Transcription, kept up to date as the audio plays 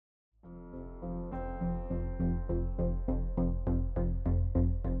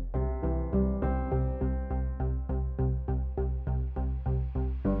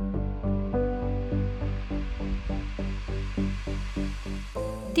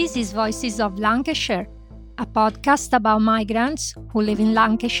This is Voices of Lancashire, a podcast about migrants who live in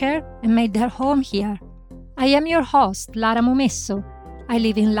Lancashire and made their home here. I am your host, Lara Momesso. I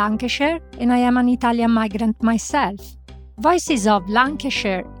live in Lancashire and I am an Italian migrant myself. Voices of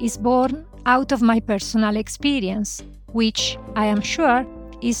Lancashire is born out of my personal experience, which, I am sure,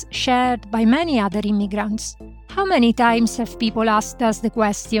 is shared by many other immigrants. How many times have people asked us the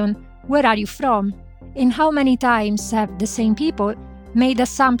question, "Where are you from?" And how many times have the same people made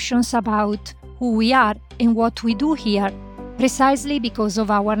assumptions about who we are and what we do here, precisely because of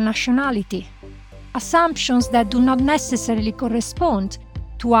our nationality? Assumptions that do not necessarily correspond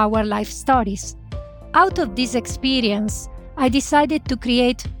to our life stories. Out of this experience, I decided to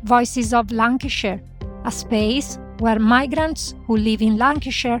create Voices of Lancashire, a space where migrants who live in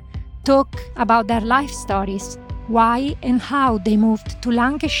Lancashire talk about their life stories, why and how they moved to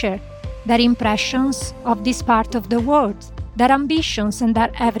Lancashire, their impressions of this part of the world, their ambitions and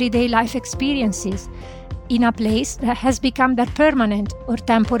their everyday life experiences in a place that has become their permanent or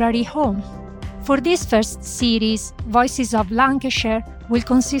temporary home. For this first series, Voices of Lancashire will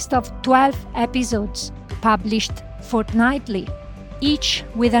consist of 12 episodes published fortnightly, each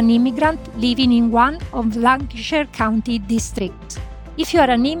with an immigrant living in one of Lancashire County districts. If you are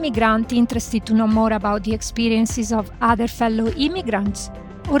an immigrant interested to know more about the experiences of other fellow immigrants,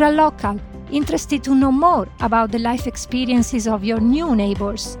 or a local interested to know more about the life experiences of your new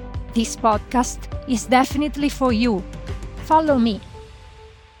neighbors, this podcast is definitely for you. Follow me.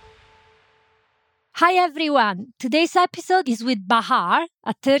 Hi everyone! Today's episode is with Bahar,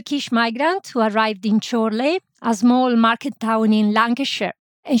 a Turkish migrant who arrived in Chorley, a small market town in Lancashire,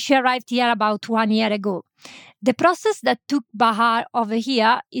 and she arrived here about 1 year ago. The process that took Bahar over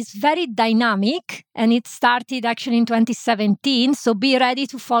here is very dynamic, and it started actually in 2017, so be ready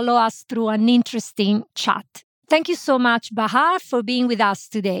to follow us through an interesting chat. Thank you so much, Bahar, for being with us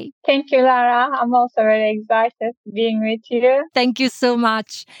today. Thank you, Lara. I'm also very excited being with you. Thank you so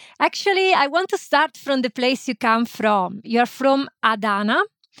much. Actually, I want to start from the place you come from. You're from Adana,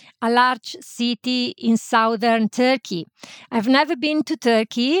 a large city in southern Turkey. I've never been to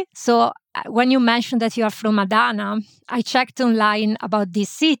Turkey, so when you mentioned that you are from Adana, I checked online about this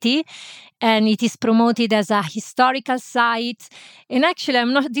city, and it is promoted as a historical site. And actually,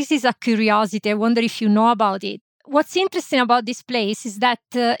 this is a curiosity. I wonder if you know about it. What's interesting about this place is that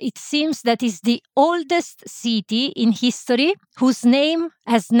it seems that it's the oldest city in history whose name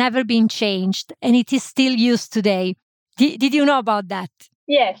has never been changed, and it is still used today. Did you know about that?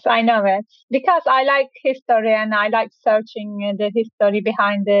 Yes, I know it. Because I like history and I like searching the history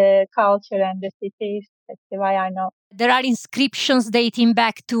behind the culture and the cities. That's why I know. There are inscriptions dating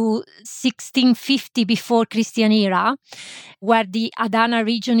back to 1650 before Christian era, where the Adana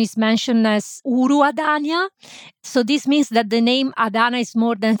region is mentioned as Uru Adania. So this means that the name Adana is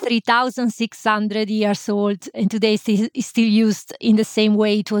more than 3,600 years old, and today is still used in the same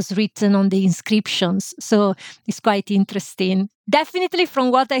way it was written on the inscriptions. So it's quite interesting. Definitely,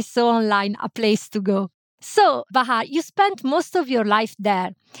 from what I saw online, a place to go. So, Bahar, you spent most of your life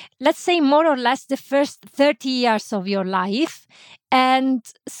there. Let's say more or less the first 30 years of your life. And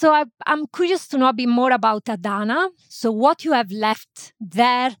so I'm curious to know a bit more about Adana. So what you have left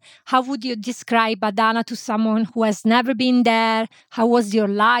there, how would you describe Adana to someone who has never been there? How was your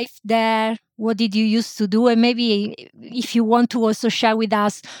life there? What did you used to do? And maybe if you want to also share with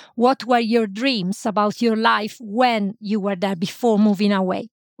us, what were your dreams about your life when you were there before moving away?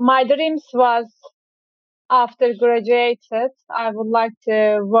 My dreams was after graduated, I would like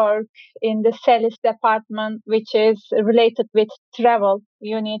to work in the sales department, which is related with travel.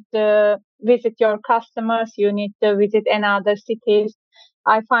 You need to visit your customers. You need to visit another cities.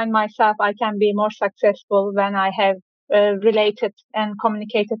 I find myself I can be more successful when I have related and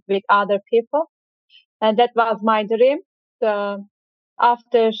communicated with other people. And that was my dream. So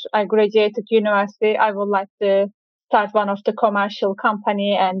after I graduated university, I would like to start one of the commercial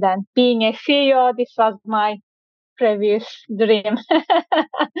company and then being a CEO. This was my previous dream.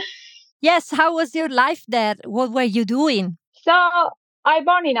 Yes, how was your life there? What were you doing? So I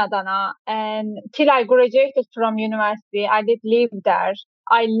born in Adana, and till I graduated from university, I did live there.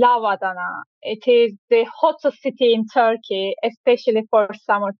 I love Adana. It is the hottest city in Turkey, especially for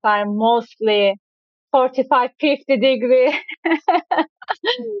summertime, mostly 45, 50 degree.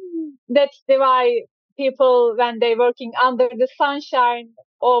 That's why people, when they're working under the sunshine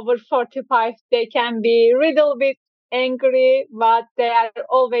over 45, they can be a little bit angry, but they are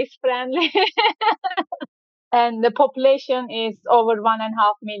always friendly. And the population is over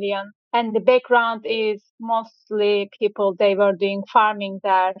 1.5 million. And the background is mostly people, they were doing farming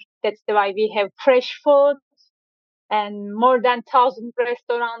there. That's why we have fresh food and more than 1,000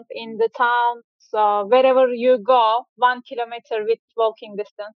 restaurants in the town. So wherever you go, 1 kilometer with walking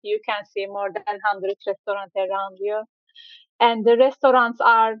distance, you can see more than 100 restaurants around you. And the restaurants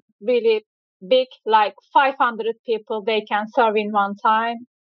are really big, like 500 people they can serve in one time.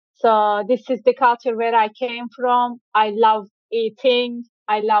 So this is the culture where I came from. I love eating.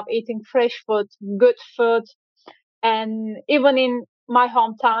 I love eating fresh food, good food. And even in my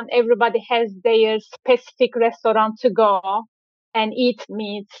hometown, everybody has their specific restaurant to go and eat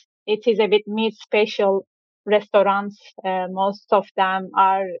meat. It is a bit meat special restaurants. Most of them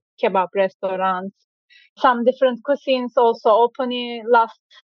are kebab restaurants. Some different cuisines also open in last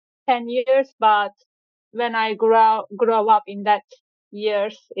 10 years, but when I grow up in that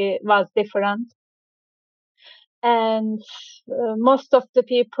years, it was different. And most of the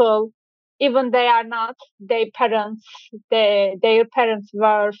people, even they are not, their parents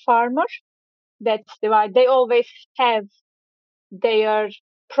were farmers. That's why they always have their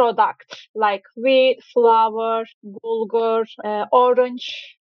products like wheat, flour, bulgur,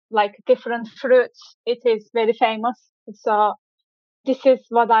 orange, like different fruits. It is very famous. So this is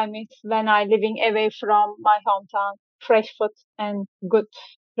what I miss when I living away from my hometown. Fresh food and good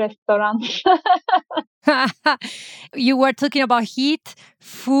restaurants. You were talking about heat,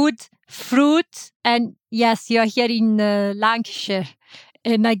 food, fruit, and yes, you're here in Lancashire.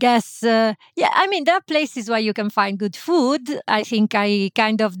 And I guess, yeah, I mean, there are places where you can find good food. I think I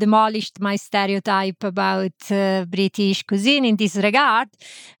kind of demolished my stereotype about British cuisine in this regard.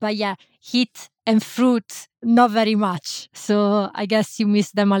 But yeah, heat and fruit, not very much. So I guess you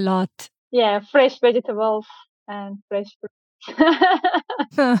miss them a lot. Yeah, fresh vegetables and fresh fruit.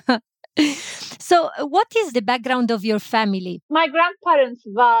 So, what is the background of your family? My grandparents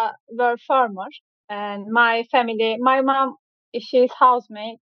were farmers, and my family, my mom, she's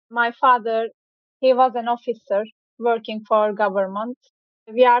housemaid. My father, he was an officer working for government.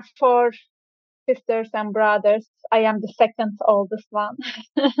 We are four sisters and brothers. I am the second oldest one.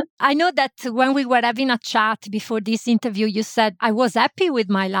 I know that when we were having a chat before this interview, you said, I was happy with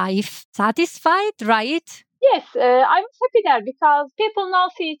my life, satisfied, right? Yes, I was happy there because people know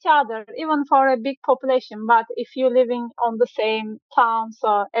see each other, even for a big population. But if you're living on the same town,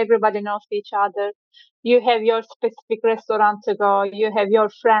 so everybody knows each other, you have your specific restaurant to go, you have your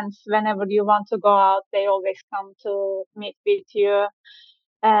friends whenever you want to go out, they always come to meet with you.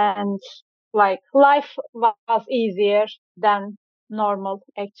 And like life was easier than normal,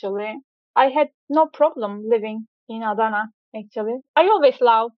 actually. I had no problem living in Adana, actually. I always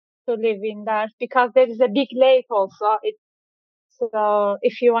loved to live in there because there is a big lake also. So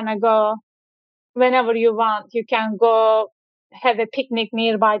if you want to go whenever you want, you can go have a picnic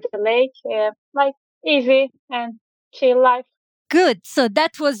nearby the lake. Like easy and chill life. Good. So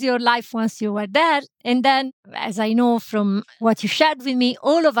that was your life once you were there. And then, as I know from what you shared with me,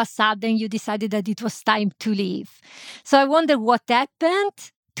 all of a sudden you decided that it was time to leave. So I wonder what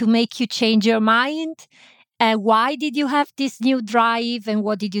happened to make you change your mind. Why did you have this new drive and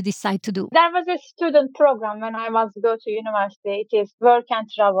what did you decide to do? There was a student program when I was go to university. It is work and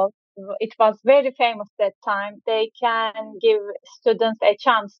travel. It was very famous that time. They can give students a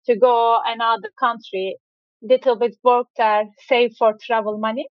chance to go another country, little bit work there, save for travel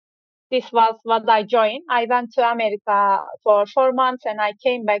money. This was what I joined. I went to America for 4 months and I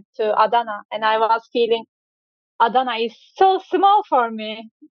came back to Adana and I was feeling Adana is so small for me.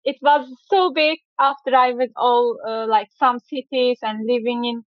 It was so big after I was all like some cities and living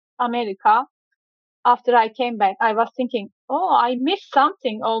in America. After I came back, I was thinking, oh, I missed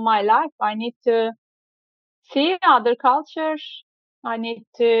something all my life. I need to see other cultures. I need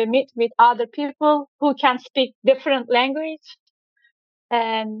to meet with other people who can speak different language.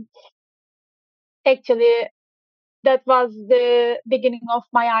 And actually, that was the beginning of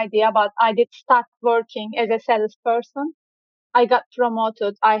my idea. But I did start working as a salesperson. I got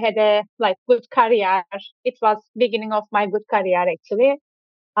promoted. I had a like good career. It was beginning of my good career actually.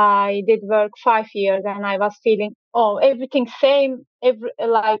 I did work 5 years and I was feeling, oh, everything same,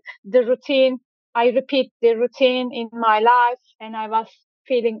 like the routine. I repeat the routine in my life and I was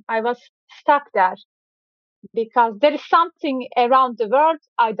feeling I was stuck there because there is something around the world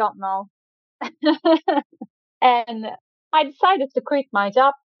I don't know. And I decided to quit my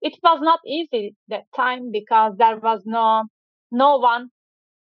job. It was not easy that time because there was no one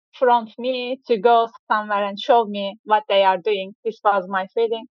front me to go somewhere and show me what they are doing. This was my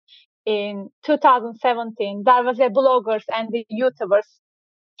feeling. In 2017, there was a bloggers and the YouTubers,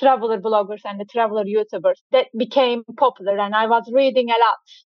 traveler bloggers and the traveler YouTubers that became popular, and I was reading a lot.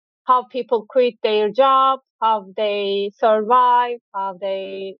 how people quit their job, how they survive, how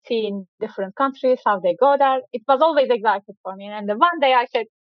they see in different countries, how they go there. It was always exciting for me. And then one day I said,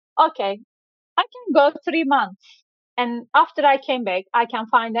 okay, I can go 3 months. And after I came back, I can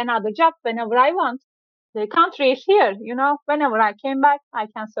find another job whenever I want. The country is here, whenever I came back, I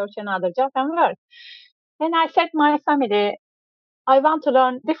can search another job and work. And I said my family, I want to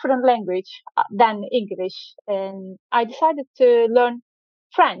learn different language than English. And I decided to learn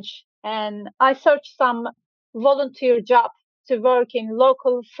French. And I searched some volunteer job to work in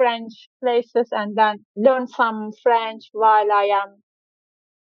local French places and then learn some French while I am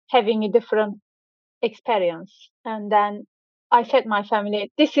having a different experience. And then I said my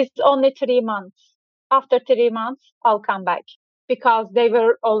family, this is only 3 months. After 3 months, I'll come back because they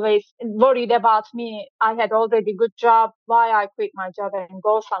were always worried about me. I had already good job. Why I quit my job and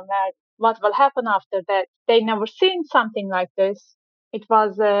go somewhere? What will happen after that? They never seen something like this. It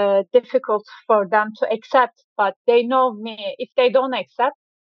was difficult for them to accept, but they know me. If they don't accept,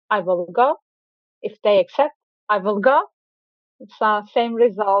 I will go. If they accept, I will go. It's the same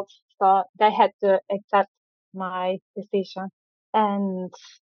result. So they had to accept my decision. And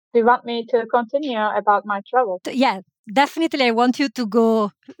do you want me to continue about my travel? Yeah, definitely. I want you to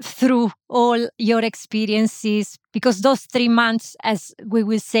go through all your experiences because those 3 months, as we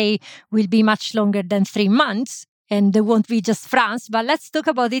will say, will be much longer than 3 months. And they won't be just France, but let's talk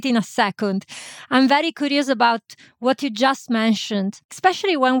about it in a second. I'm very curious about what you just mentioned,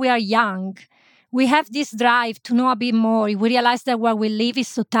 especially when we are young. We have this drive to know a bit more. We realize that where we live is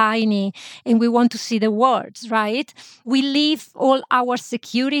so tiny and we want to see the world, right? We leave all our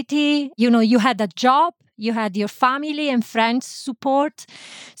security. You had a job, you had your family and friends support.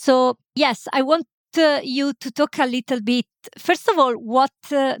 So, yes, I want you to talk a little bit. First of all,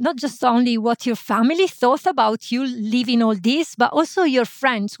 not just only what your family thought about you leaving all this, but also your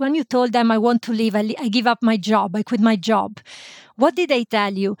friends. When you told them, I want to leave, I give up my job, I quit my job. What did they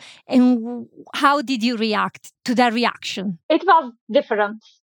tell you? And how did you react to their reaction? It was different,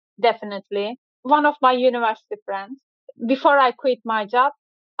 definitely. One of my university friends, before I quit my job,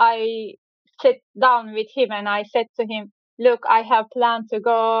 I sat down with him and I said to him, look, I have planned to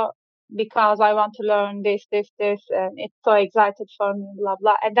go because I want to learn this, and it's so excited for me, blah,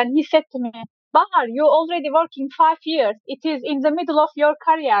 blah. And then he said to me, Bahar, you're already working 5 years. It is in the middle of your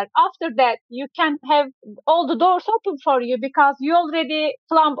career. After that, you can have all the doors open for you because you already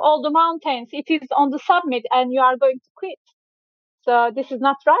climbed all the mountains. It is on the summit and you are going to quit. So this is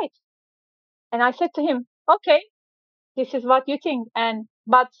not right. And I said to him, okay, this is what you think.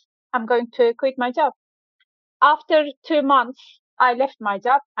 But I'm going to quit my job. After 2 months, I left my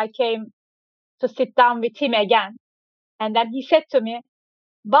job. I came to sit down with him again. And then he said to me,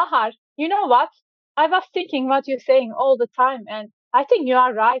 Bahar, you know what? I was thinking what you're saying all the time. And I think you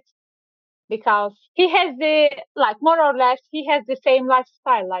are right because he has more or less, he has the same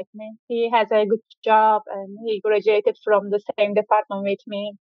lifestyle like me. He has a good job and he graduated from the same department with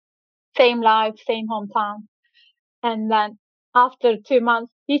me. Same life, same hometown. And then after 2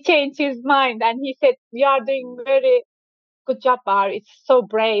 months, he changed his mind and he said, you are doing very good job, Bahar. It's so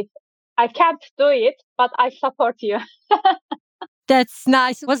brave. I can't do it, but I support you. That's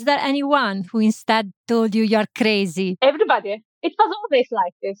nice. Was there anyone who instead told you you're crazy? Everybody. It was always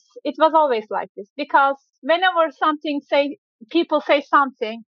like this. It was always like this because whenever people say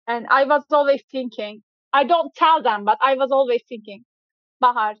something, and I was always thinking, I don't tell them, but I was always thinking,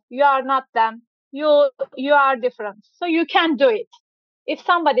 Bahar, you are not them. You are different. So you can do it. If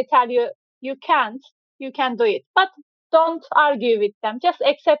somebody tell you you can't, you can do it. But don't argue with them. Just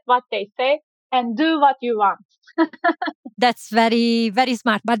accept what they say and do what you want. That's very, very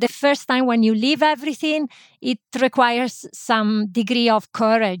smart. But the first time when you leave everything, it requires some degree of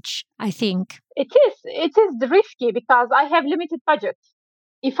courage, I think. It is risky because I have limited budget.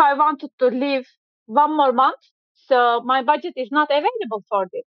 If I wanted to leave 1 more month, so my budget is not available for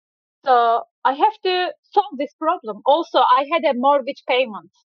this. So I have to solve this problem. Also, I had a mortgage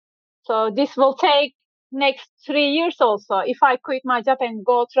payment. So this will take next 3 years also. If I quit my job and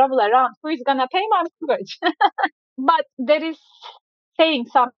go travel around, who is gonna pay my mortgage? But there is saying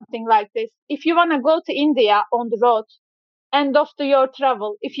something like this. If you wanna go to India on the road, end of your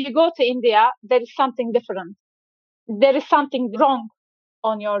travel, if you go to India, there is something different. There is something wrong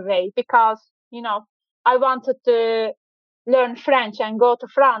on your way because, I wanted to learn French and go to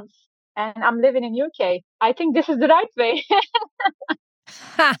France and I'm living in UK. I think this is the right way.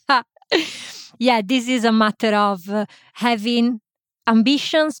 Yeah, this is a matter of having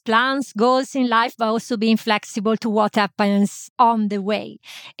ambitions, plans, goals in life, but also being flexible to what happens on the way.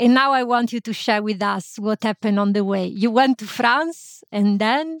 And now I want you to share with us what happened on the way. You went to France and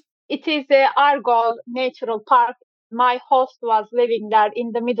then? It is the Argol Natural Park. My host was living there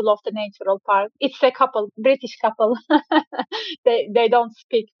in the middle of the natural park. It's a couple, British couple. They don't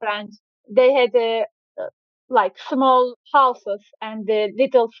speak French. They had like small houses and a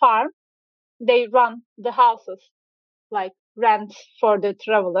little farm. They run the houses like rent for the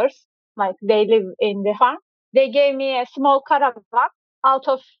travelers. Like they live in the farm. They gave me a small caravan out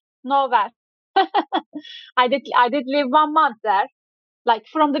of nowhere. I did live 1 month there. Like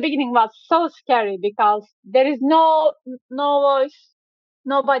from the beginning was so scary because there is no voice,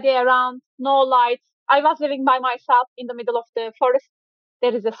 nobody around, no lights. I was living by myself in the middle of the forest.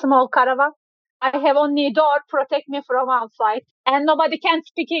 There is a small caravan. I have only a door protect me from outside, and nobody can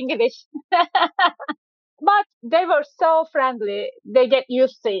speak English. But they were so friendly. They get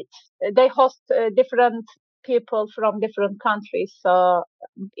used to it. They host different people from different countries, so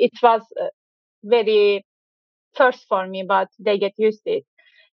it was very first for me, but they get used to it.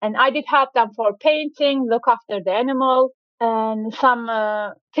 And I did help them for painting, look after the animal, and some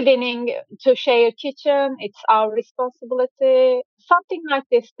cleaning to share kitchen. It's our responsibility. Something like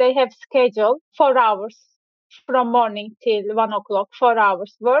this. They have scheduled 4 hours from morning till 1 o'clock, 4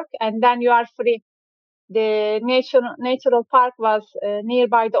 hours work, and then you are free. The natural park was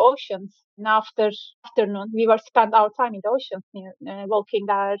nearby the oceans. And after afternoon, we were spend our time in the oceans, walking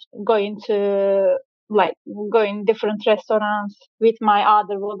there, going to like going different restaurants with my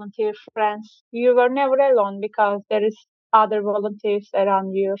other volunteer friends. You were never alone because there is other volunteers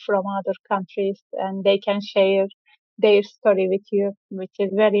around you from other countries, and they can share their story with you, which is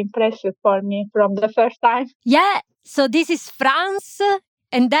very impressive for me from the first time. Yeah. So this is France.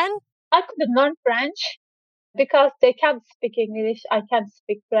 And then? I couldn't learn French because they can't speak English, I can't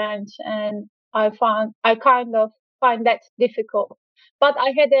speak French, and I kind of find that difficult. But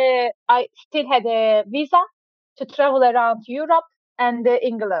I still had a visa to travel around Europe and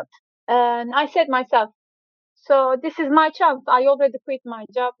England, and I said myself, so this is my chance. I already quit my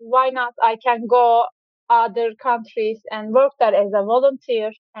job. Why not? I can go other countries and work there as a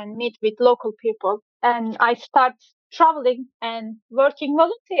volunteer and meet with local people. And I start traveling and working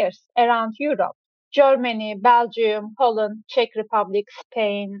volunteers around Europe. Germany, Belgium, Holland, Czech Republic,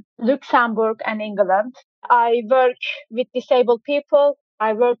 Spain, Luxembourg, and England. I work with disabled people.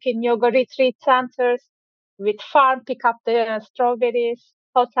 I work in yoga retreat centers with farm, pick up the strawberries,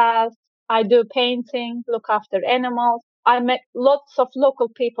 hotels. I do painting, look after animals. I met lots of local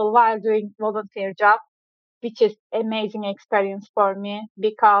people while doing volunteer job, which is amazing experience for me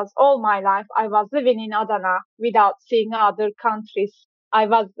because all my life I was living in Adana without seeing other countries. I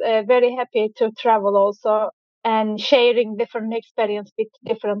was very happy to travel also and sharing different experience with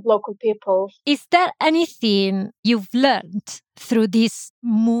different local people. Is there anything you've learned through this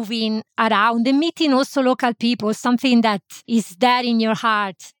moving around and meeting also local people, something that is there in your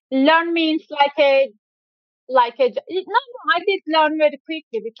heart? Learn means no, I did learn very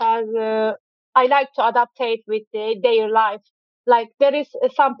quickly because I like to adaptate with their life. Like there is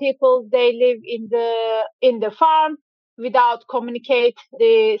some people they live in the farm without communicate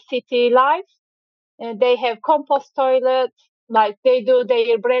the city life. They have compost toilets, like they do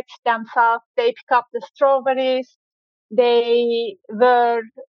their breads themselves. They pick up the strawberries. They were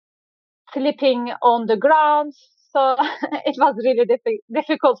sleeping on the ground. So it was really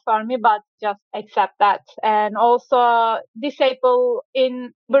difficult for me, but just accept that. And also disabled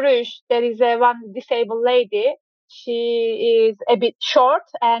in Bruges, there is a one disabled lady. She is a bit short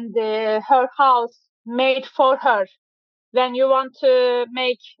and her house made for her. When you want to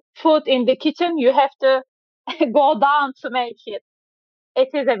make food in the kitchen, you have to go down to make it. It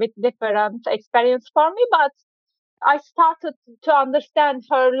is a bit different experience for me, but I started to understand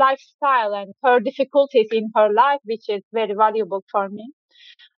her lifestyle and her difficulties in her life, which is very valuable for me.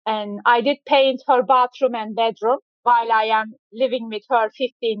 And I did paint her bathroom and bedroom while I am living with her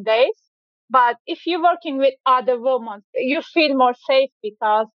 15 days. But if you're working with other women, you feel more safe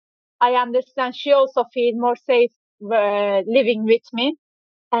because I understand she also feel more safe living with me.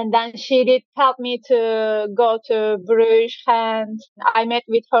 And then she did help me to go to Bruges, and I met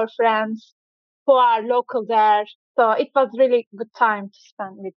with her friends who are local there. So it was really good time to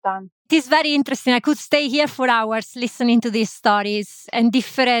spend with them. It is very interesting. I could stay here for hours listening to these stories and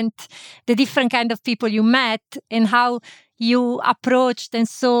the different kind of people you met and how you approached and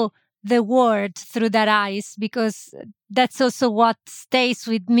saw the world through their eyes, because that's also what stays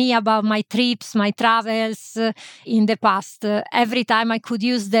with me about my trips, my travels in the past. Every time I could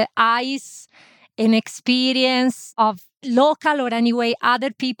use the eyes and experience of local or anyway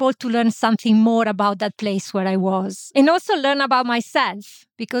other people to learn something more about that place where I was, and also learn about myself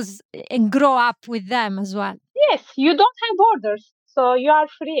and grow up with them as well. Yes, you don't have borders. So you are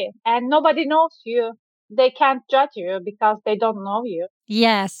free and nobody knows you. They can't judge you because they don't know you.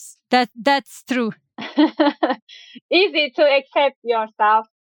 Yes, that's true. Easy to accept yourself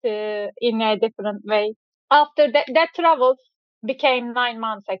in a different way. After that travel became 9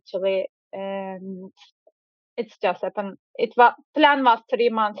 months actually. And it's just happened. It was plan was 3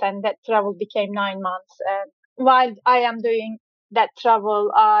 months, and that travel became 9 months. And while I am doing that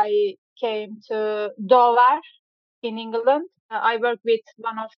travel, I came to Dover in England. I work with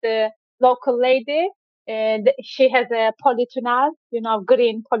one of the local lady. She has a polytunnel,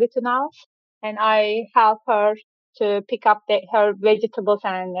 green polytunnels, and I help her to pick up her vegetables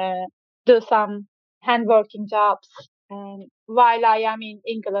and do some hand working jobs. And while I am in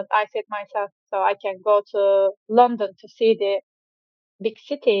England, I said myself, so I can go to London to see the big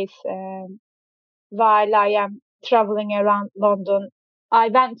cities. While I am traveling around London, I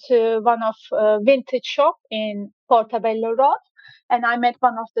went to one of vintage shop in Portobello Road, and I met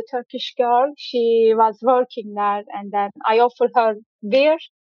one of the Turkish girl. She was working there, and then I offered her beer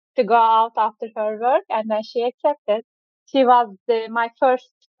to go out after her work, and then she accepted. She was my first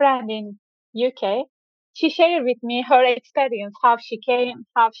friend in UK. She shared with me her experience, how she came,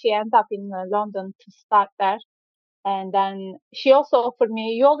 how she ended up in London to start there. And then she also offered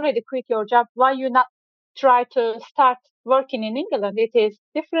me, you already quit your job. Why you not try to start working in England? It is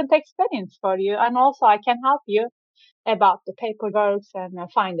different experience for you. And also I can help you about the paperwork and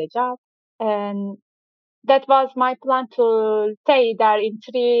find a job. And that was my plan to stay there in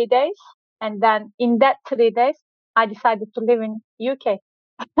 3 days. And then in that 3 days, I decided to live in UK.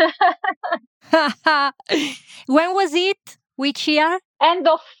 When was it? Which year? End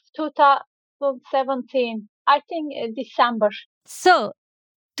of 2017, I think December. So,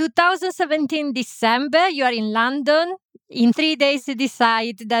 2017 December, you are in London. In 3 days, you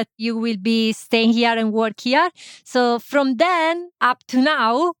decide that you will be staying here and work here. So, from then up to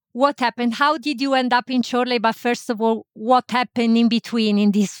now, what happened? How did you end up in Chorley? But first of all, what happened in between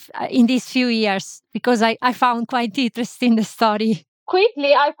in these few years? Because I found quite interesting the story.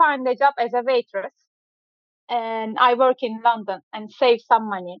 Quickly, I found a job as a waitress, and I work in London and save some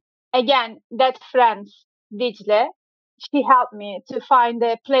money. Again, that friend, Dicle, she helped me to find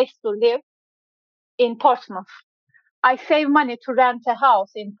a place to live in Portsmouth. I save money to rent a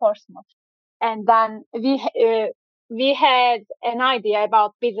house in Portsmouth. And then we had an idea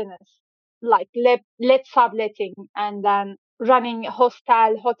about business, like let subletting and then running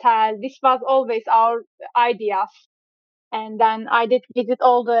hotel. This was always our ideas. And then I did visit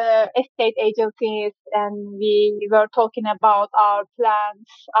all the estate agencies, and we were talking about our plans,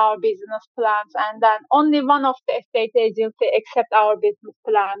 our business plans. And then only one of the estate agency accept our business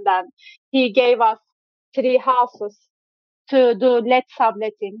plan. Then he gave us 3 houses to do let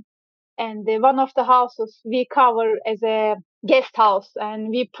subletting. And one of the houses we cover as a guest house, and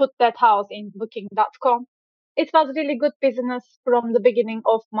we put that house in booking.com. It was really good business from the beginning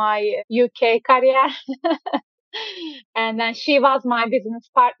of my UK career. And then she was my business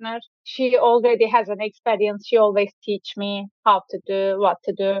partner. She already has an experience. She always teach me how to do, what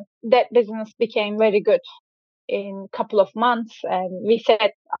to do. That business became very good in a couple of months, and we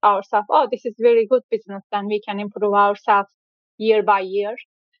said ourselves, oh, this is very good business, then we can improve ourselves year by year.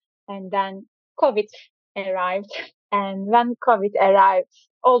 And then COVID arrived. And when COVID arrived,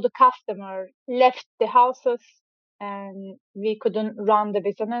 all the customers left the houses, and we couldn't run the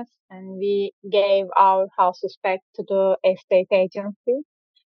business, and we gave our houses back to the estate agency.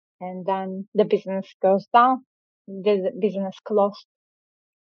 And then the business goes down. The business closed.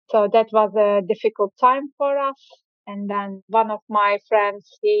 So that was a difficult time for us. And then one of my friends,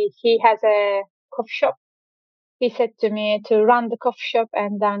 he has a coffee shop. He said to me to run the coffee shop,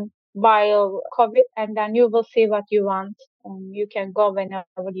 and then while COVID, and then you will see what you want, and you can go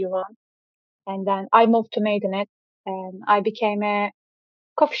whenever you want. And then I moved to Maidenhead, and I became a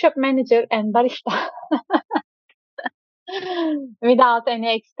coffee shop manager and barista without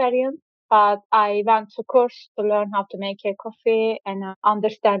any experience. But I went to course to learn how to make a coffee and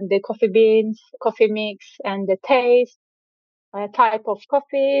understand the coffee beans, coffee mix, and the taste type of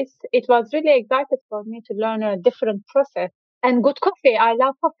coffees. It was really excited for me to learn a different process. And good coffee. I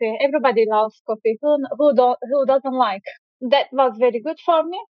love coffee. Everybody loves coffee. Who doesn't like? That was very good for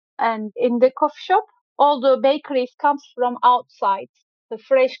me. And in the coffee shop, all the bakeries comes from outside. The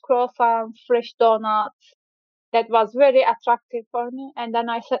fresh croissants, fresh donuts. That was very attractive for me. And then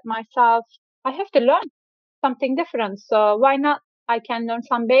I said myself, I have to learn something different. So why not? I can learn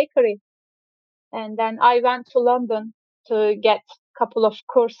some bakery. And then I went to London to get a couple of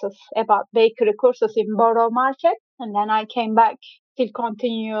courses about bakery courses in Borough Market. And then I came back still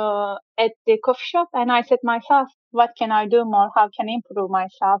continue at the coffee shop. And I said myself, what can I do more? How can I improve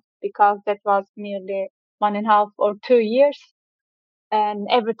myself? Because that was nearly 1.5 or 2 years and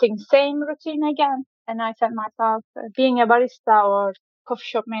everything same routine again. And I said myself, being a barista or coffee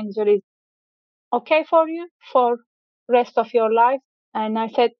shop manager is okay for you for rest of your life. And I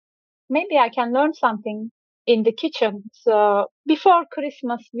said, maybe I can learn something in the kitchen. So before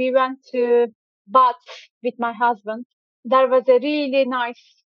Christmas, we went to Bath with my husband. There was a really nice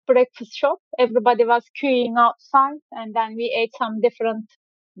breakfast shop. Everybody was queuing outside, and then we ate some different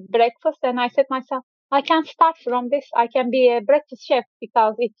breakfast. And I said myself, I can start from this. I can be a breakfast chef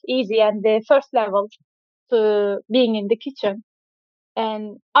because it's easy and the first level to being in the kitchen.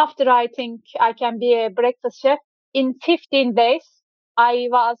 And after I think I can be a breakfast chef, in 15 days, I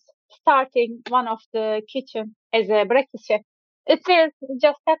was starting one of the kitchen as a breakfast chef. It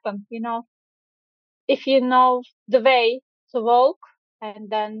just happened, if you know the way to walk, and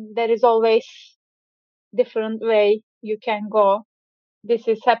then there is always different way you can go. This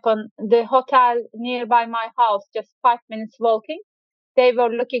is happened. The hotel nearby my house, just 5 minutes walking, they were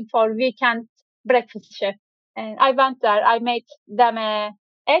looking for weekend breakfast chef. And I went there. I made them a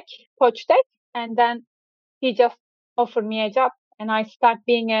egg, poached egg, and then he just offered me a job, and I start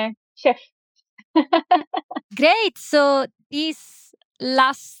being a chef. Great. So this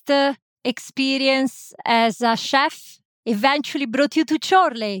last experience as a chef eventually brought you to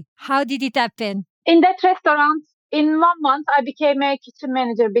Chorley. How did it happen? In that restaurant, in 1 month, I became a kitchen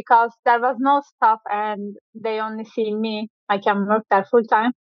manager because there was no staff and they only see me. I can work there full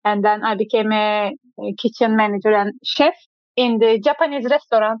time. And then I became a kitchen manager and chef in the Japanese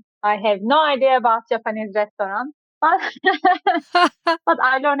restaurant. I have no idea about Japanese restaurant, but but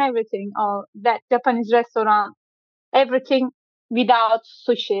I learned everything. Oh, that Japanese restaurant, everything without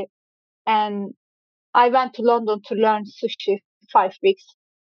sushi. And I went to London to learn sushi 5 weeks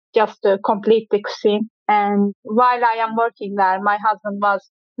just to complete the cuisine. And while I am working there, my husband was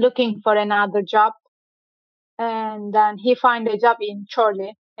looking for another job. And then he found a job in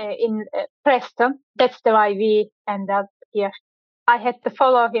Chorley, in Preston. That's the why we end up here. I had to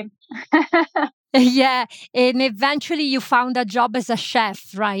follow him. Yeah. And eventually you found a job as a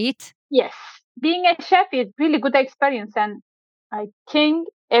chef, right? Yes. Being a chef is really good experience. And I think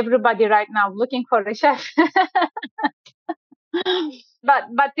everybody right now looking for a chef.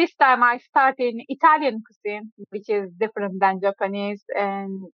 but this time I start in Italian cuisine, which is different than Japanese,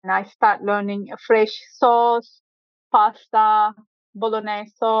 and I start learning a fresh sauce, pasta,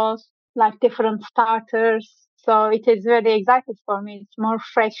 bolognese sauce, like different starters. So it is very exciting for me. It's more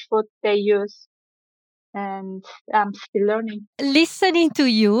fresh food they use, and I'm still learning. Listening to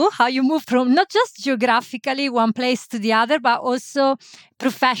you, how you move from not just geographically one place to the other, but also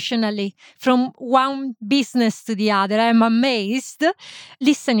professionally from one business to the other. I'm amazed.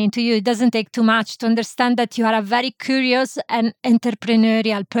 Listening to you, it doesn't take too much to understand that you are a very curious and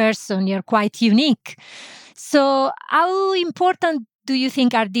entrepreneurial person. You're quite unique. So, how important do you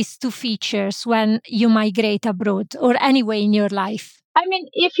think are these two features when you migrate abroad or anyway in your life? I mean,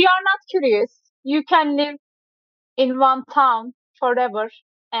 if you are not curious, you can live in one town forever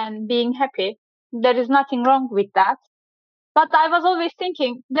and being happy. There is nothing wrong with that. But I was always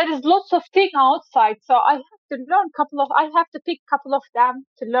thinking there is lots of things outside, so I have to pick couple of them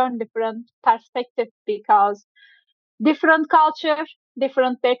to learn different perspective because different culture,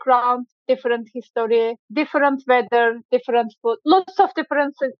 different background, different history, different weather, different food, lots of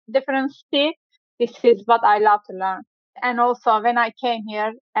different see. This is what I love to learn. And also when I came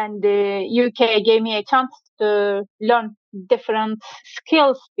here and the UK gave me a chance to learn different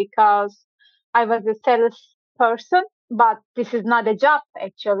skills because I was a sales person, but this is not a job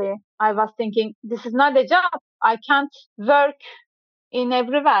actually. I was thinking this is not a job. I can't work in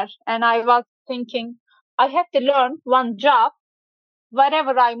everywhere. And I was thinking I have to learn one job.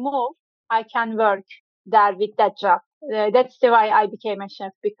 Wherever I move, I can work there with that job. That's the why I became a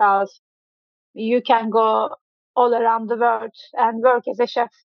chef because you can go all around the world and work as a chef.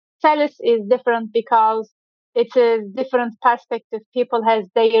 Sales is different because it's a different perspective. People has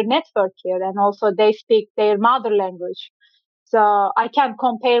their network here and also they speak their mother language. So I can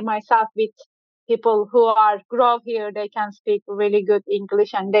compare myself with people who are grow here. They can speak really good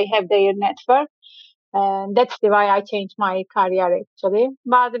English and they have their network. And that's the why I changed my career actually.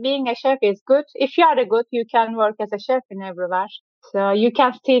 But being a chef is good. If you are a good, you can work as a chef in everywhere. So you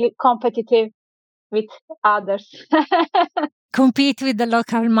can still competitive with others. Compete with the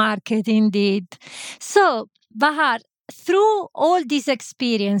local market, indeed. So, Bahar, through all these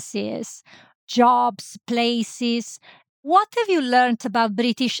experiences, jobs, places, what have you learned about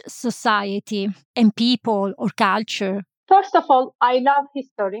British society and people or culture? First of all, I love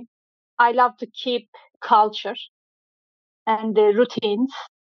history. I love to keep culture and the routines.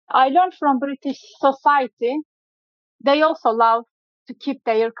 I learned from British society. They also love to keep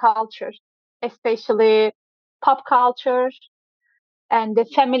their culture, especially pop culture and the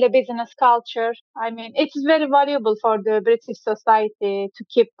family business culture. I mean, it's very valuable for the British society to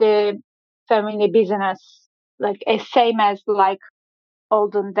keep the family business like same as like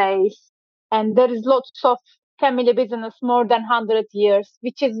olden days. And there is lots of family business more than 100 years,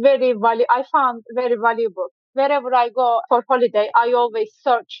 which is I found very valuable. Wherever I go for holiday, I always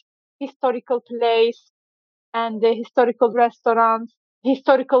search historical place and the historical restaurants,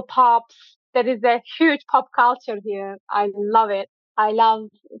 historical pubs. There is a huge pub culture here. I love it. I love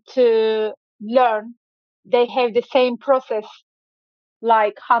to learn. They have the same process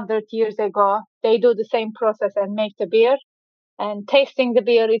like 100 years ago. They do the same process and make the beer and tasting the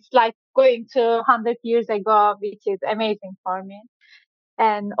beer. It's like going to 100 years ago, which is amazing for me.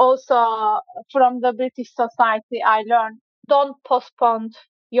 And also from the British society, I learned don't postpone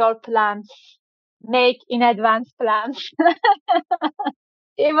your plans. Make in advance plans.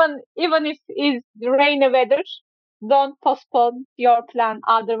 Even if it's rainy weather, don't postpone your plan.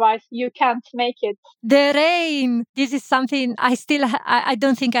 Otherwise, you can't make it. The rain. This is something I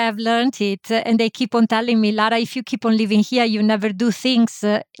don't think I have learned it. And they keep on telling me, Lara, if you keep on living here, you never do things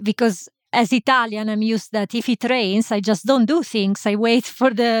because as Italian, I'm used that if it rains, I just don't do things. I wait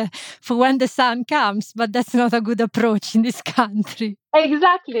for when the sun comes. But that's not a good approach in this country.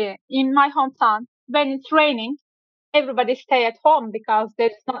 Exactly. In my hometown, when it's raining, everybody stay at home because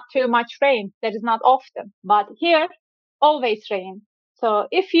there's not too much rain. There is not often. But here, always rain. So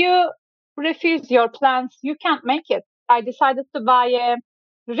if you refuse your plans, you can't make it. I decided to buy a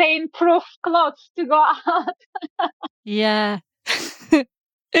rainproof clothes to go out. Yeah.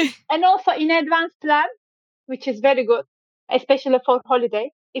 And also in advance plan, which is very good, especially for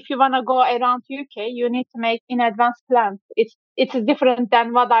holiday. If you want to go around UK, you need to make in advance plans. It's different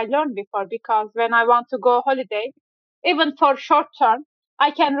than what I learned before because when I want to go holiday, even for short term,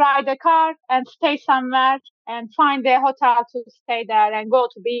 I can ride a car and stay somewhere and find a hotel to stay there and go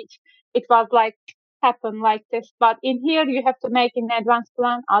to beach. It was like happen like this. But in here, you have to make an advance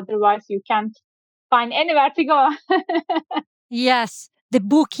plan. Otherwise, you can't find anywhere to go. Yes, the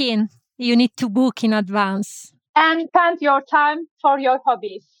booking. You need to book in advance. And spend your time for your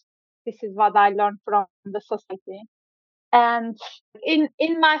hobbies. This is what I learned from the society. And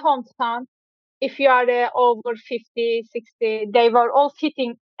in my hometown, if you are over 50, 60, they were all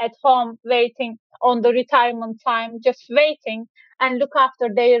sitting at home waiting on the retirement time, just waiting and look after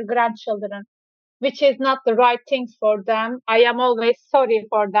their grandchildren, which is not the right thing for them. I am always sorry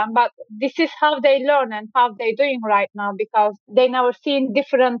for them, but this is how they learn and how they're doing right now because they never seen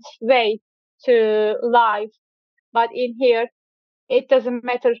different way to live. But in here, it doesn't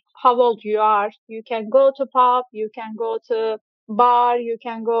matter how old you are. You can go to pub, you can go to bar, you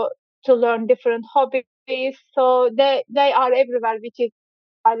can go to learn different hobbies. So they are everywhere, which is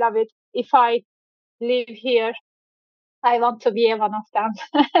I love it. If I live here, I want to be one of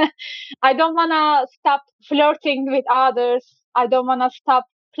them. I don't wanna stop flirting with others. I don't wanna stop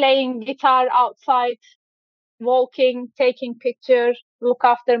playing guitar outside, walking, taking pictures, look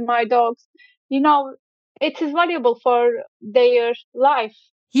after my dogs. You know, it is valuable for their life.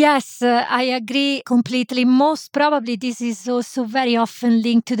 Yes, I agree completely. Most probably, this is also very often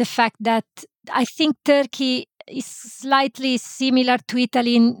linked to the fact that I think Turkey is slightly similar to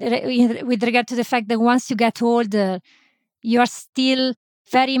Italy with regard to the fact that once you get older, you are still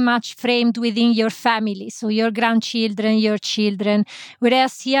very much framed within your family, so your grandchildren, your children,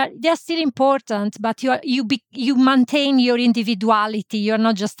 whereas here they're still important, but you maintain your individuality. You're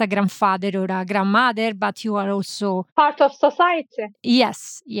not just a grandfather or a grandmother, but you are also Part of society.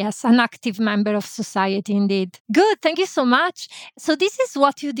 yes, an active member of society indeed. Good, thank you so much. So this is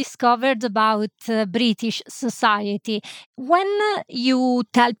what you discovered about British society. When you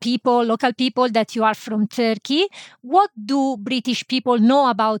tell people, local people, that you are from Turkey, what do British people know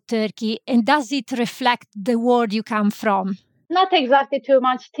about Turkey, and does it reflect the world you come from? Not exactly too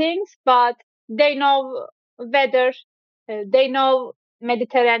much things, but they know weather. They know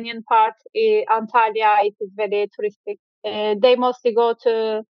Mediterranean part. Antalya, it is very touristic. They mostly go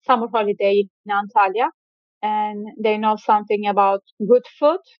to summer holiday in Antalya, and they know something about good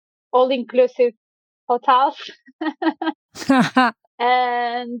food, all inclusive hotels,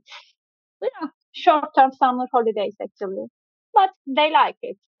 and short-term summer holidays actually. But they like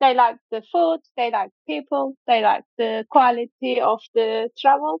it. They like the food, they like people, they like the quality of the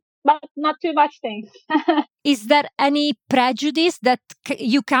travel, but not too much things. Is there any prejudice that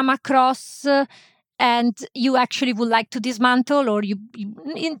you come across and you actually would like to dismantle, or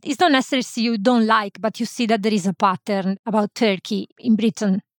it's not necessarily you don't like, but you see that there is a pattern about Turkey in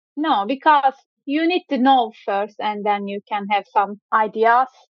Britain? No, because you need to know first and then you can have some ideas.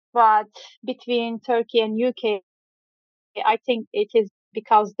 But between Turkey and UK, I think it is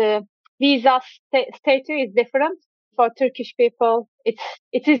because the visa status is different. For Turkish people, it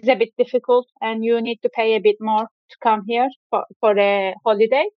is a bit difficult and you need to pay a bit more to come here for a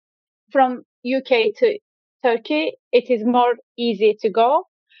holiday. From UK to Turkey, it is more easy to go.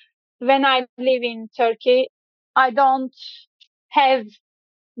 When I live in Turkey, I don't have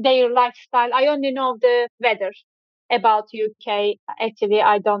their lifestyle. I only know the weather about UK. Actually,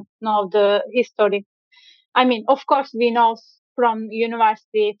 I don't know the history. I mean, of course, we know from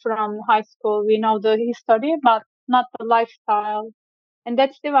university, from high school, we know the history, but not the lifestyle. And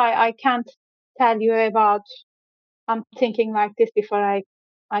that's the why I can't tell you about. I'm thinking like this before I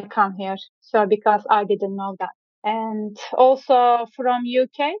come here. So because I didn't know that. And also from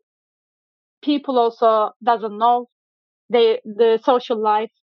UK, people also doesn't know the social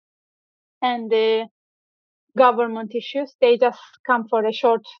life and the government issues. They just come for a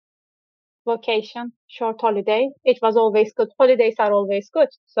short vacation, short holiday. It was always good. Holidays are always good.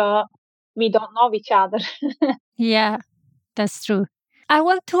 So we don't know each other. Yeah, that's true. I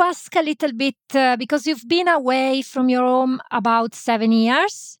want to ask a little bit because you've been away from your home about 7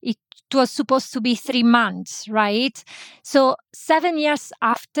 years. It was supposed to be 3 months, right? So, 7 years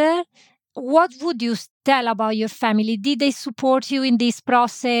after, what would you tell about your family? Did they support you in this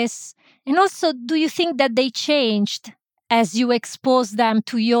process? And also, do you think that they changed as you exposed them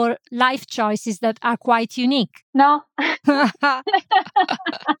to your life choices that are quite unique? No,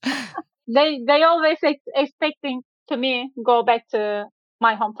 they always expecting to me go back to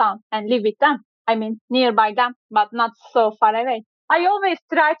my hometown and live with them. I mean, nearby them, but not so far away. I always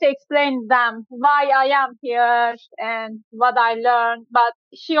try to explain them why I am here and what I learned, but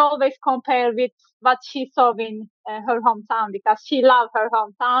she always compare with what she saw in her hometown because she loved her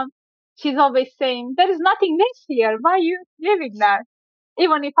hometown. She's always saying, there is nothing nice here. Why are you living there?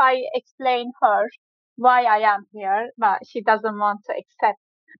 Even if I explain her why I am here, but she doesn't want to accept.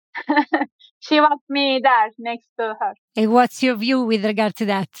 She wants me there next to her. And what's your view with regard to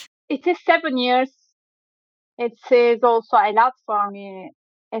that? It is 7 years. It is also a lot for me,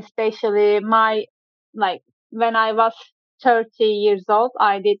 especially like when I was 30 years old,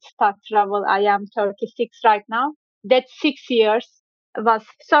 I did start travel. I am 36 right now. That 6 years was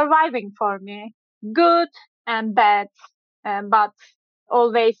surviving for me, good and bad, but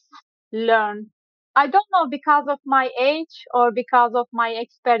always learn. I don't know because of my age or because of my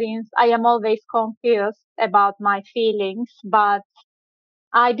experience, I am always confused about my feelings, but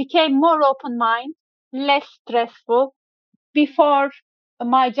I became more open minded, less stressful. Before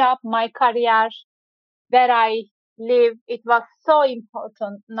my job, my career, where I live, it was so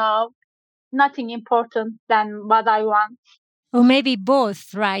important. Now, nothing important than what I want. Or maybe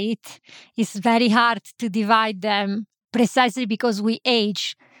both, right? It's very hard to divide them precisely because we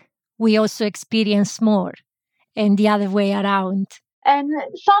age, we also experience more, and the other way around. And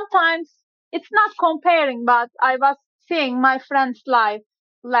sometimes it's not comparing, but I was seeing my friends' life,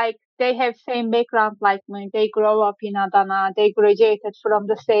 like they have same background like me. They grow up in Adana. They graduated from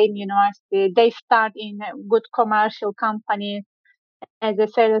the same university. They start in a good commercial company as a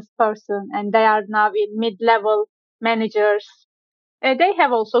salesperson, and they are now in mid-level managers. They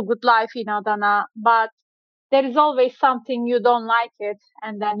have also good life in Adana, but there is always something you don't like it,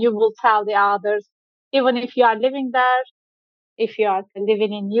 and then you will tell the others. Even if you are living there, if you are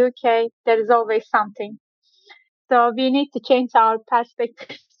living in UK, there is always something. So we need to change our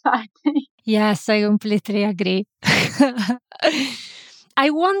perspective, I think. Yes, I completely agree. I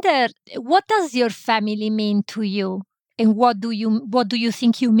wonder, what does your family mean to you, and what do you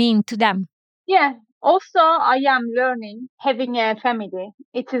think you mean to them? Yeah. Also, I am learning having a family.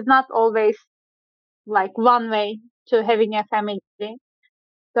 It is not always like one way to having a family.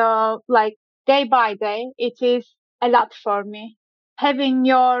 So, like day by day, it is a lot for me. Having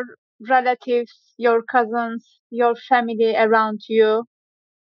your relatives, your cousins, your family around you,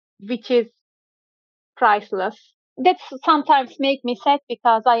 which is priceless. That sometimes make me sad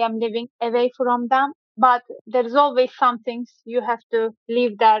because I am living away from them. But there's always some things you have to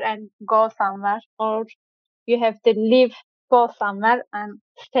leave there and go somewhere, or you have to leave, go somewhere and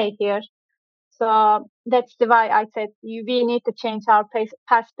stay here. So that's the why I said we need to change our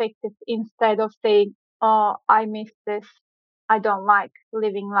perspective instead of saying, "Oh, I miss this. I don't like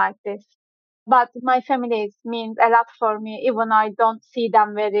living like this." But my family means a lot for me, even I don't see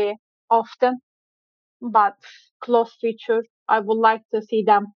them very often. But close future, I would like to see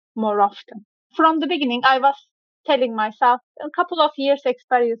them more often. From the beginning, I was telling myself a couple of years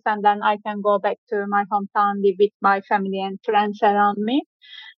experience and then I can go back to my hometown, live with my family and friends around me.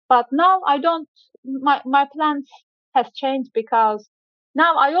 But now I don't, my plans has changed because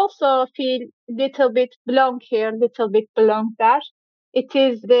now I also feel little bit belong here, little bit belong there. It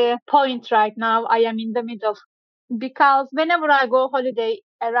is the point right now. I am in the middle because whenever I go holiday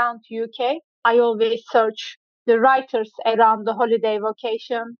around UK, I always search the writers around the holiday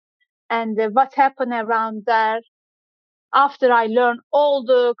vacation and what happened around there. After I learn all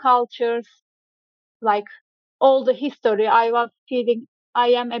the cultures, like all the history, I was feeling I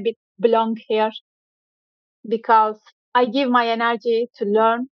am a bit belong here because I give my energy to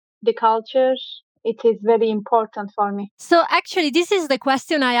learn the culture. It is very important for me. So actually, this is the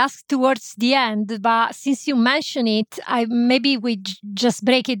question I asked towards the end, but since you mention it, I maybe we just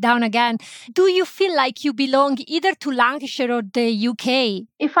break it down again. Do you feel like you belong either to Lancashire or the UK?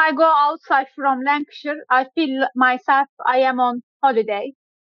 If I go outside from Lancashire, I feel myself I am on holiday.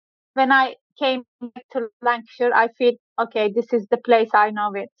 When I came back to Lancashire, I feel okay, this is the place I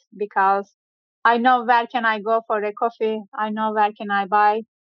know it because I know where can I go for a coffee. I know where can I buy,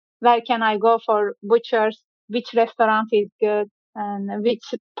 where can I go for butchers, which restaurant is good, and which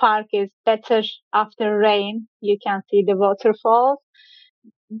park is better after rain. You can see the waterfalls.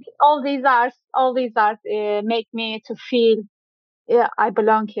 All these are make me to feel yeah, I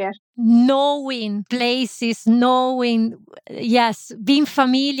belong here. Knowing places, knowing, yes, being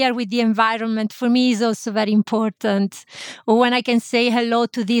familiar with the environment for me is also very important. Or when I can say hello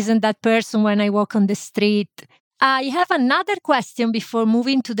to this and that person when I walk on the street. I have another question before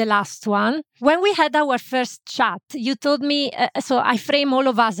moving to the last one. When we had our first chat, you told me, so I frame all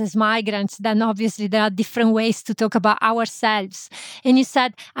of us as migrants, then obviously there are different ways to talk about ourselves. And you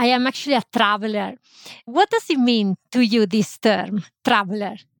said, I am actually a traveler. What does it mean to you, this term,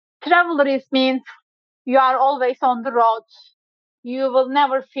 traveler? Traveler is means you are always on the road. You will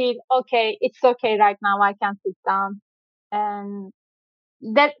never feel okay. It's okay right now. I can sit down, and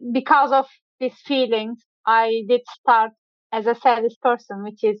that because of these feelings, I did start as a salesperson,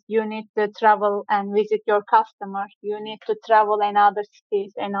 which is you need to travel and visit your customer. You need to travel in other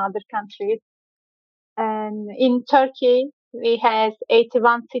cities and other countries. And in Turkey, we have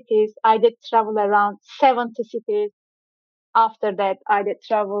 81 cities. I did travel around 70 cities. After that, I did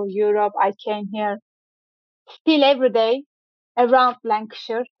travel Europe. I came here still every day around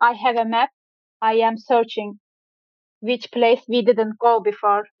Lancashire. I have a map. I am searching which place we didn't go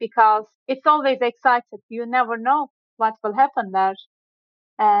before because it's always excited. You never know what will happen there.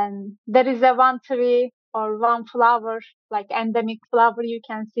 And there is a one tree or one flower, like endemic flower you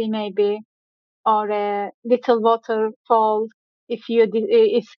can see maybe, or a little waterfall if you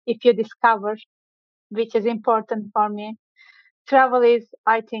discover, which is important for me. Travel is,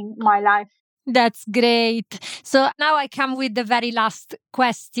 I think, my life. That's great. So now I come with the very last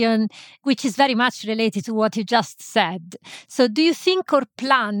question, which is very much related to what you just said. So, do you think or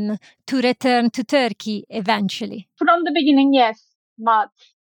plan to return to Turkey eventually? From the beginning, yes, but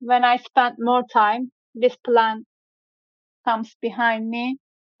when I spent more time, this plan comes behind me.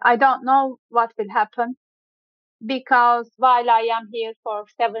 I don't know what will happen because while I am here for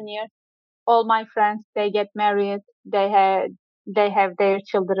 7 years, all my friends they get married, they have their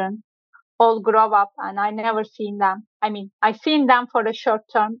children, all grow up, and I never seen them. I mean, I seen them for a short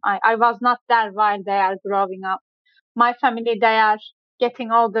term. I was not there while they are growing up. My family they are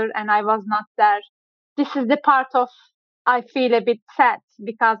getting older, and I was not there. This is the part of I feel a bit sad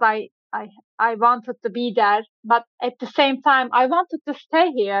because I wanted to be there, but at the same time I wanted to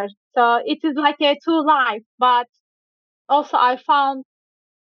stay here. So it is like a two life, but also I found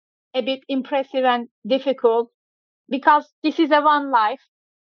a bit impressive and difficult because this is a one life.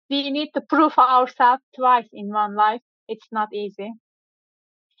 We need to prove ourselves twice in one life. It's not easy.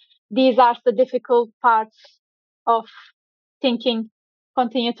 These are the difficult parts of thinking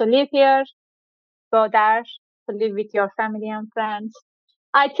continue to live here, go there to live with your family and friends.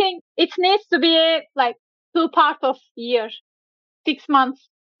 I think it needs to be like two part of year. 6 months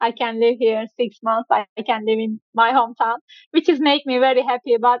I can live here, 6 months I can live in my hometown, which is make me very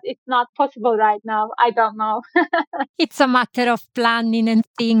happy, but it's not possible right now. I don't know. It's a matter of planning and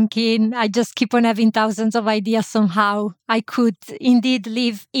thinking. I just keep on having thousands of ideas somehow. I could indeed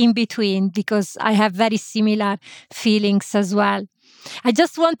live in between because I have very similar feelings as well. I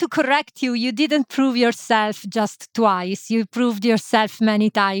just want to correct you. You didn't prove yourself just twice. You proved yourself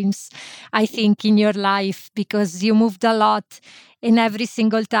many times, I think, in your life because you moved a lot in every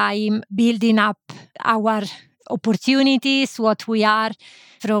single time, building up our opportunities, what we are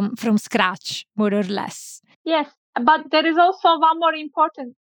from scratch, more or less. Yes, but there is also one more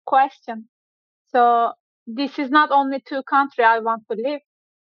important question. So this is not only two countries I want to live.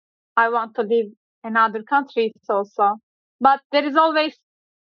 I want to live in other countries also. But there is always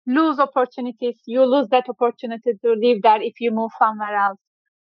lose opportunities. You lose that opportunity to live there if you move somewhere else.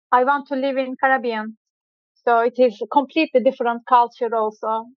 I want to live in Caribbean. So it is a completely different culture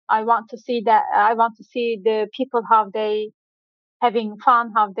also. I want to see that. I want to see the people, how they having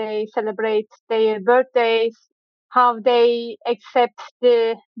fun, how they celebrate their birthdays, how they accept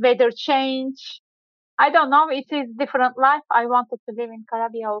the weather change. I don't know. It is different life. I wanted to live in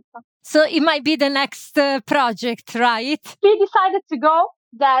Caribbean also. So it might be the next project, right? We decided to go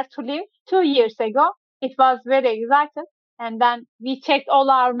there to live 2 years ago. It was very exciting. And then we checked all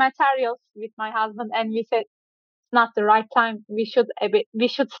our materials with my husband and we said, it's not the right time. We should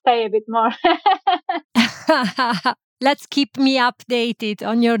stay a bit more. Let's keep me updated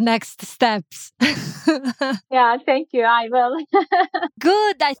on your next steps. Yeah, thank you. I will.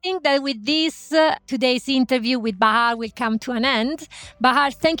 Good. I think that with this, today's interview with Bahar will come to an end. Bahar,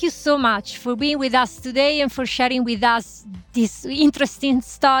 thank you so much for being with us today and for sharing with us this interesting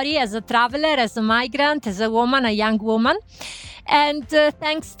story as a traveler, as a migrant, as a woman, a young woman. And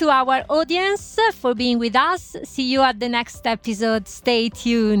thanks to our audience for being with us. See you at the next episode. Stay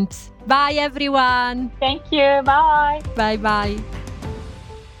tuned. Bye, everyone. Thank you. Bye. Bye-bye.